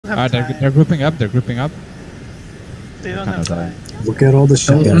have time. They're grouping up. They're grouping up. They don't have time. Look at all the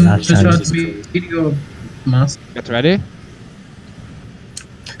shit. Get ready.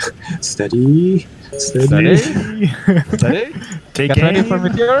 Steady. Steady. Steady. Take Get ready for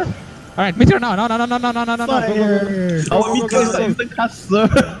Meteor. Alright, Meteor now. No.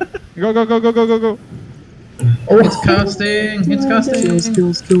 Go. Go. Oh, it's casting. It's casting.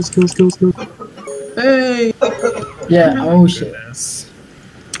 Kills. Hey. Yeah. Oh shit.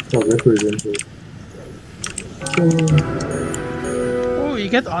 Oh, Ripper's in here. Oh, you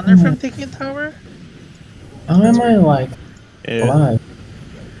get honor from taking tower? How am I like alive?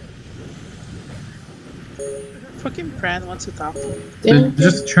 Fucking Pran wants to talk to me. They're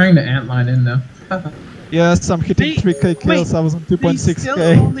just trying to antline in now. Yes, I'm hitting 3k kills. I was on 2.6k. They still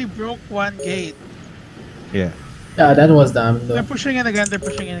only broke one gate. Yeah. Yeah, that was dumb though. They're pushing in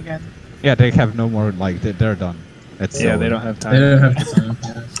again. Yeah, they have no more. Like they're done. It's Yeah, they don't have time. They don't have time.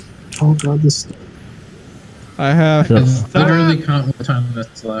 Oh god, this. I have. Literally can't what time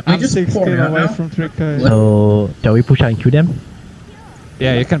that's left. I'm 6k away from 3k. So, shall we push out and kill them?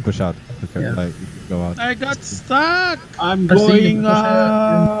 Yeah, you can push out. Okay, Yeah. like you can go out. I got stuck. I'm going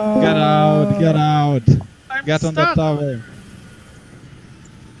out. Get out. I'm Get on the stuck. tower.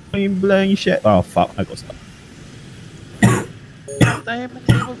 I'm playing shit. Oh fuck, I got stuck. I am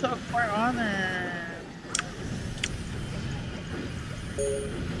able to acquire honor.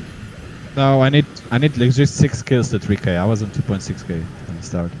 No, I need like just 6 kills to 3k. I was on 2.6k at the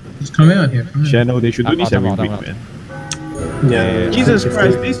start. Just come out here. Come out. Channel, they should do I'm this out, every I'm week, out. man. Yeah. Jesus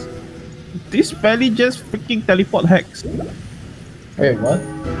Christ, this belly just freaking teleport hacks. Wait, what?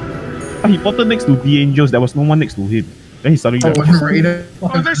 He ported next to the angels. There was no one next to him. Then he suddenly. Oh, Raider.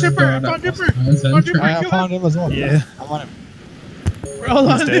 Oh, there's Shipper. I found Dipper. I found him as well. Yeah. I want him. We're all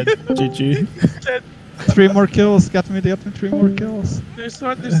on Dead. it. GG. 3 more kills. Get me 3 more kills. There's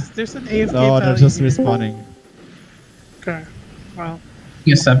an AFK. No, they're just respawning. Okay. Wow.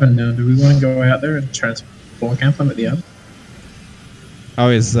 You're 7 now. Do we want to go out there and try to spawn camp them at the end? Oh,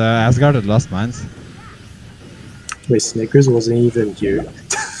 is Asgard at Lost Mines? Wait, Snickers wasn't even here.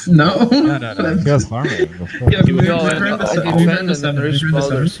 No. No. He was farming. Yeah, You go and defend and then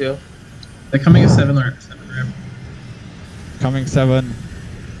respawn here. They're coming at 7 or 7 or Coming 7.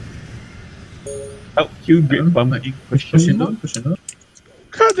 Oh, you grip bump. Push it up.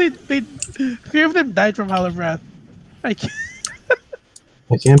 God, they 3 of them died from Hell of Wrath. I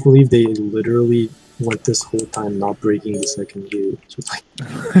can't believe they literally went this whole time not breaking the second gate. Just like,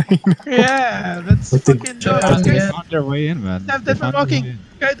 yeah, that's Like fucking dumb. They found their way in, man. Have that man walking.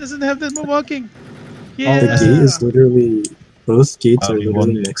 Guy doesn't have that man walking. the Yeah. gate is literally, both gates are you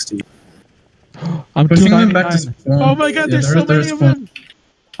literally won. next to you. I'm Pushing them back to 299. spawn. Oh my god, there's so many of them.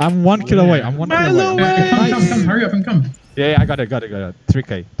 I'm 1 kill away. I'm 1 kill Milo, away. wait. Come, hurry up and come. Yeah, I got it.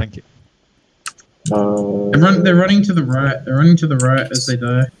 3k. Thank you. They're running to the right. They're running to the right as they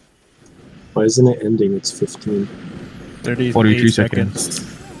die. Why isn't it ending? It's 15. 43 seconds.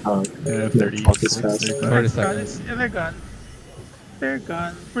 Yeah, 30. fuck is fast. 40 God, seconds. yeah, they're gone. They're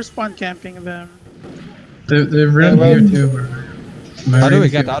gone. We're spawn camping them. They're around here too. How do we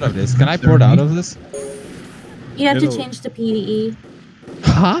get out of this? Can I port out of this? You have to change to PvE.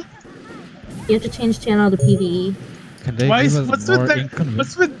 Huh? You have to change channel to PvE. Can they Why give is, us what's more with that? inconvenient?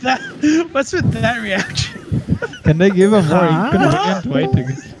 What's with that reaction? Can they give a more inconvenient way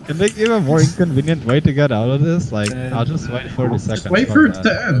to? Can they give a more inconvenient way to get out of this? Like, I'll just wait 40 seconds. Just wait for it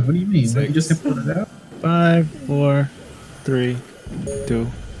to end. What do you mean? You just have to put it out. 5, 4, 3, 2,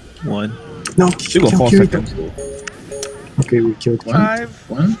 1. No, Still got 4 seconds. Okay, we killed 5,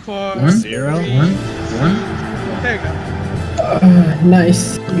 1, 4, 1, 0, 1, 1. There you go.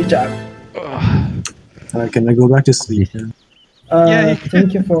 Nice. Good job. Can I go back to sleep? Yeah,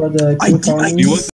 Thank you for the I kill